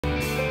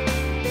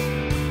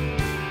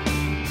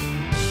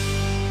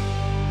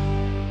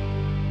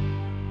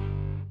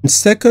In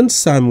 2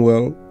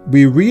 Samuel,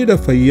 we read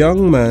of a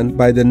young man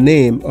by the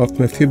name of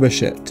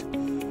Mephibosheth.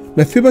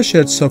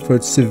 Mephibosheth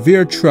suffered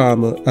severe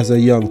trauma as a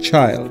young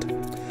child.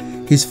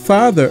 His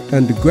father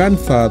and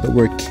grandfather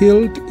were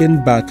killed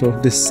in battle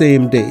the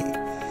same day,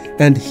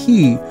 and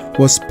he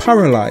was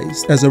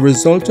paralyzed as a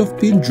result of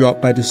being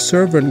dropped by the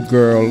servant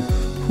girl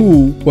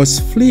who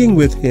was fleeing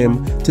with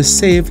him to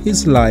save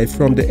his life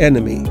from the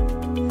enemy.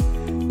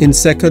 In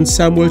 2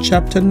 Samuel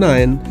chapter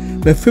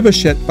 9,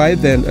 Mephibosheth, by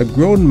then a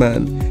grown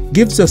man,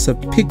 gives us a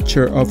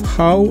picture of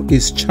how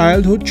his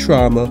childhood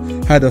trauma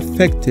had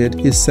affected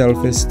his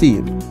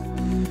self-esteem.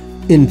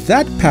 In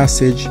that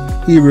passage,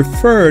 he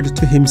referred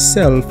to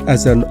himself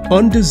as an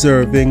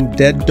undeserving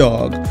dead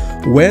dog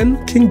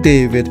when King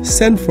David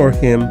sent for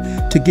him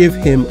to give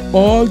him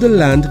all the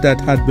land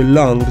that had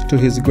belonged to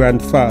his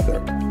grandfather.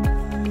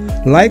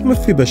 Like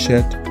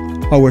Mephibosheth,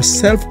 our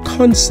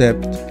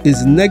self-concept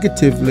is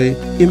negatively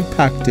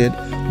impacted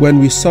when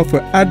we suffer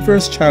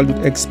adverse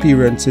childhood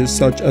experiences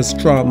such as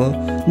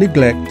trauma,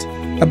 neglect,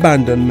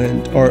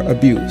 abandonment, or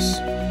abuse.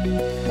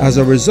 As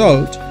a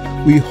result,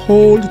 we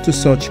hold to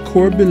such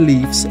core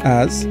beliefs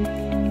as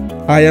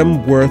I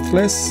am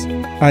worthless,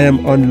 I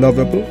am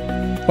unlovable,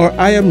 or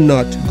I am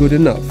not good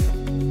enough.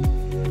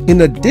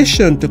 In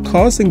addition to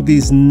causing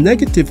these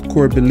negative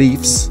core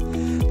beliefs,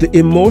 the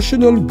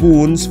emotional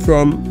wounds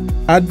from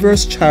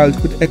adverse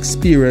childhood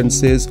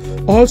experiences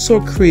also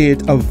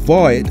create a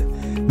void,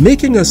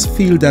 making us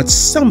feel that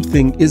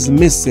something is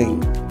missing.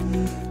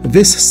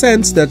 This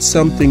sense that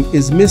something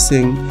is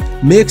missing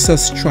makes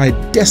us try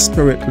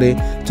desperately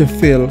to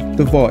fill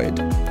the void.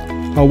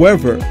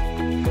 However,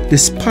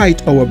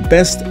 despite our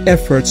best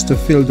efforts to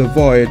fill the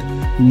void,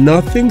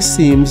 nothing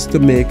seems to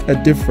make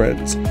a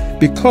difference,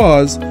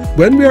 because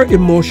when we are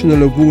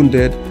emotionally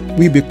wounded,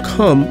 we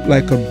become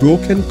like a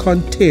broken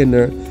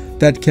container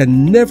that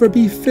can never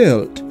be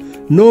filled,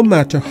 no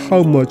matter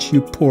how much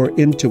you pour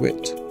into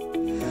it.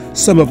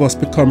 Some of us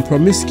become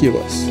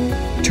promiscuous,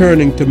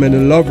 turning to many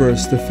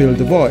lovers to fill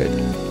the void,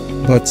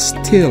 but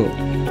still,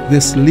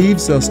 this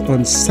leaves us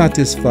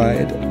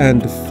unsatisfied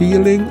and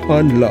feeling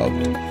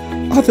unloved.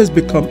 Others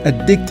become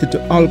addicted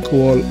to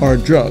alcohol or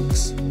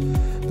drugs,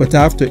 but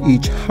after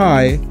each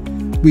high,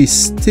 we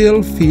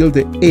still feel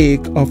the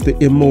ache of the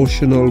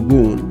emotional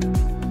wound,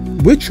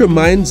 which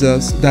reminds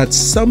us that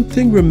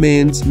something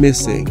remains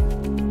missing.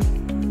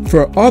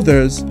 For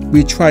others,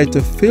 we try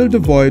to fill the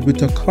void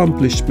with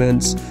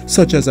accomplishments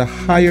such as a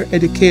higher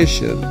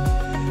education,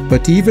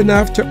 but even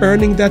after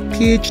earning that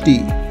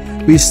PhD,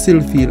 we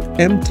still feel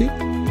empty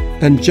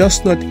and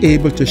just not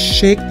able to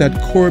shake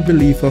that core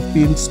belief of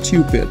being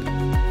stupid.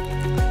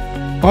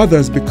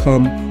 Others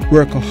become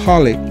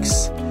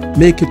workaholics,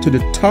 make it to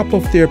the top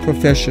of their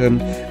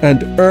profession,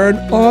 and earn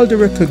all the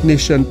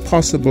recognition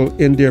possible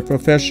in their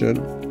profession.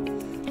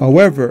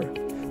 However,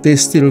 they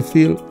still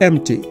feel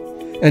empty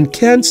and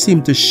can't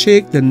seem to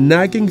shake the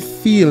nagging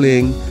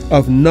feeling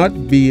of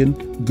not being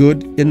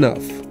good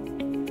enough.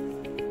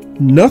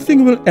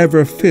 Nothing will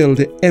ever fill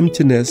the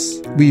emptiness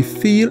we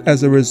feel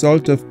as a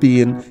result of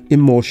being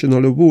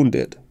emotionally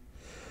wounded.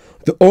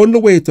 The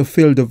only way to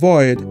fill the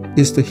void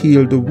is to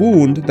heal the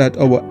wound that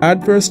our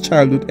adverse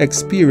childhood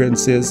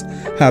experiences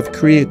have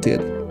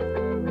created.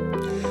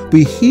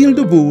 We heal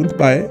the wound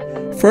by,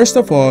 first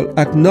of all,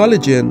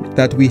 acknowledging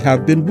that we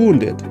have been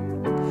wounded.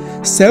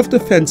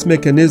 Self-defense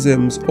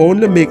mechanisms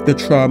only make the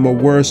trauma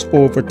worse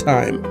over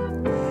time.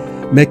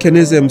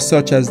 Mechanisms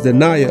such as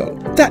denial,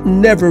 that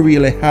never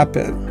really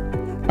happened,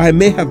 I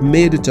may have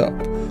made it up,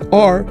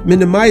 or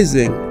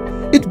minimizing,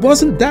 it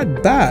wasn't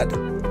that bad,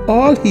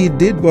 all he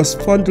did was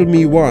fondle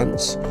me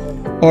once,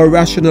 or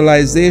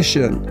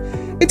rationalization,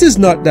 it is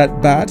not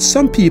that bad,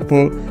 some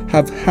people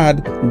have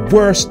had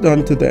worse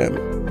done to them,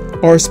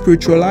 or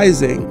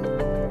spiritualizing,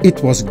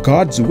 it was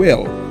God's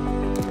will.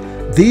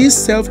 These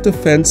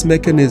self-defense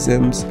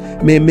mechanisms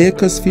may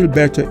make us feel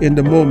better in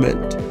the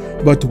moment,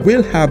 but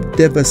will have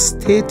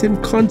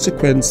devastating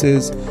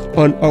consequences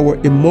on our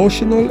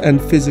emotional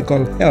and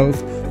physical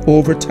health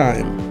over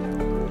time.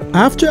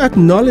 After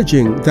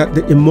acknowledging that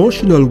the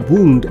emotional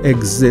wound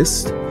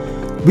exists,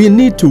 we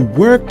need to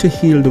work to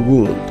heal the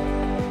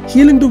wound.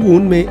 Healing the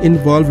wound may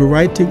involve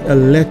writing a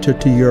letter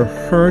to your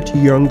hurt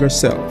younger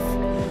self,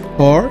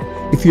 or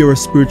if you're a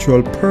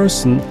spiritual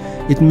person,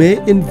 it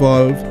may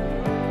involve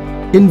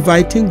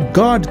inviting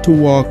God to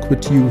walk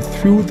with you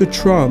through the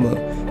trauma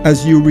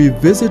as you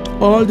revisit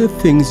all the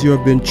things you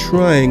have been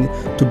trying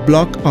to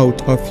block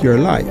out of your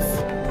life.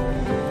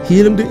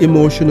 Healing the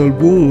emotional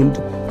wound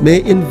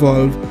may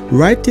involve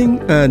writing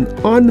an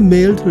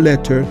unmailed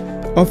letter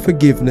of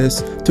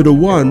forgiveness to the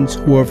ones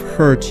who have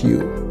hurt you.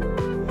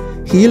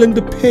 Healing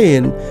the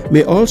pain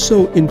may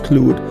also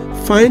include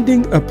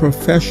finding a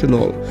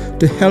professional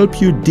to help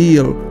you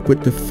deal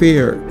with the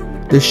fear,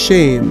 the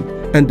shame,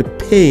 and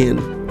the pain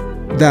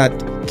that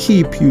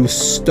keep you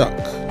stuck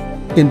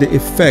in the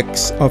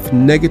effects of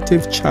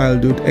negative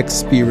childhood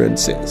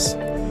experiences.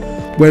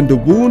 When the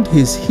wound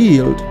is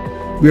healed,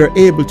 we are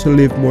able to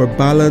live more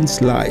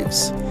balanced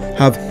lives,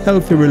 have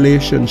healthy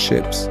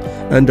relationships,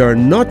 and are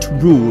not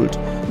ruled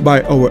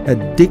by our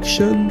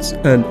addictions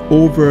and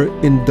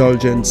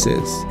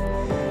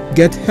overindulgences.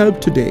 Get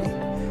help today.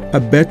 A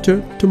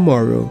better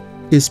tomorrow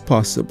is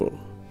possible.